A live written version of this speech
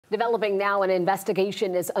Developing now, an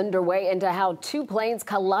investigation is underway into how two planes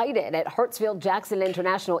collided at Hartsfield-Jackson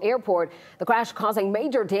International Airport, the crash causing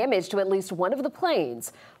major damage to at least one of the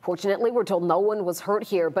planes. Fortunately, we're told no one was hurt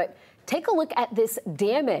here, but take a look at this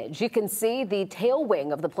damage. You can see the tail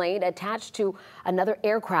wing of the plane attached to another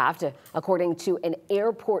aircraft. According to an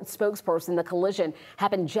airport spokesperson, the collision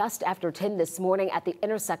happened just after 10 this morning at the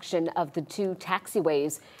intersection of the two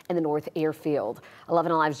taxiways in the North Airfield.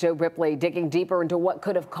 11 Alive's Joe Ripley digging deeper into what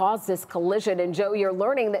could have caused this collision. And Joe, you're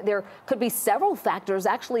learning that there could be several factors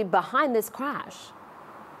actually behind this crash.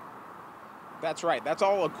 That's right. That's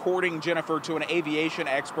all according, Jennifer, to an aviation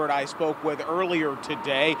expert I spoke with earlier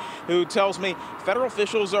today, who tells me federal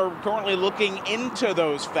officials are currently looking into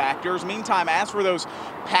those factors. Meantime, as for those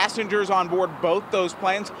passengers on board both those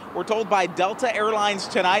planes, we're told by Delta Airlines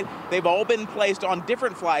tonight they've all been placed on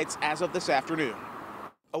different flights as of this afternoon.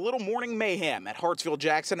 A little morning mayhem at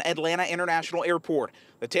Hartsfield-Jackson Atlanta International Airport.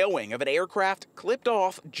 The tail wing of an aircraft clipped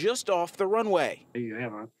off just off the runway. You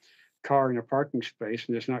have a car in a parking space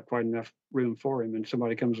and there's not quite enough room for him, and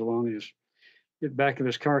somebody comes along and the back of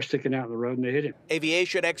his car sticking out in the road and they hit him.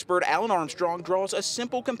 Aviation expert Alan Armstrong draws a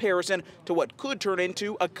simple comparison to what could turn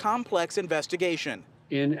into a complex investigation.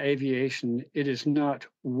 In aviation, it is not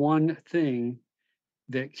one thing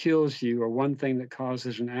that kills you or one thing that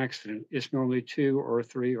causes an accident. It's normally two or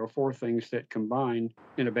three or four things that combine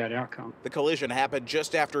in a bad outcome. The collision happened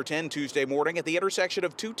just after 10 Tuesday morning at the intersection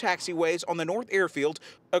of two taxiways on the North Airfield,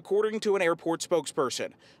 according to an airport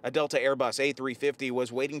spokesperson. A Delta Airbus A350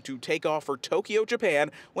 was waiting to take off for Tokyo,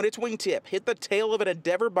 Japan, when its wingtip hit the tail of an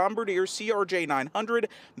Endeavour Bombardier CRJ-900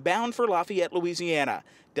 bound for Lafayette, Louisiana.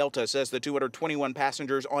 Delta says the 221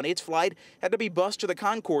 passengers on its flight had to be bused to the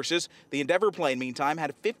concourses. The Endeavour plane, meantime,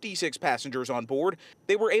 had 56 passengers on board.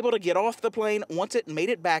 They were able to get off the plane once it made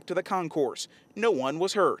it back to the concourse. No one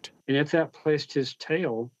was hurt. And if that placed his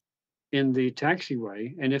tail in the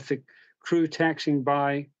taxiway, and if the crew taxiing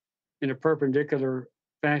by in a perpendicular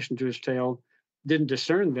fashion to his tail didn't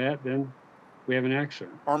discern that, then we have an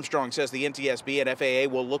accident. Armstrong says the NTSB and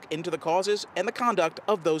FAA will look into the causes and the conduct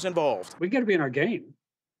of those involved. We got to be in our game.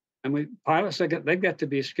 And pilots, they've got to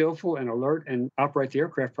be skillful and alert and operate the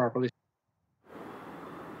aircraft properly.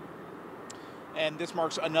 And this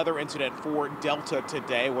marks another incident for Delta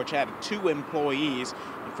today, which had two employees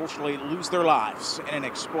unfortunately lose their lives in an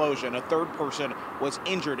explosion. A third person was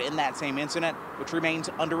injured in that same incident, which remains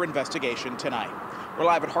under investigation tonight. We're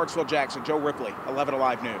live at Hartsfield-Jackson. Joe Ripley, 11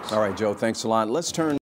 Alive News. All right, Joe, thanks a lot. Let's turn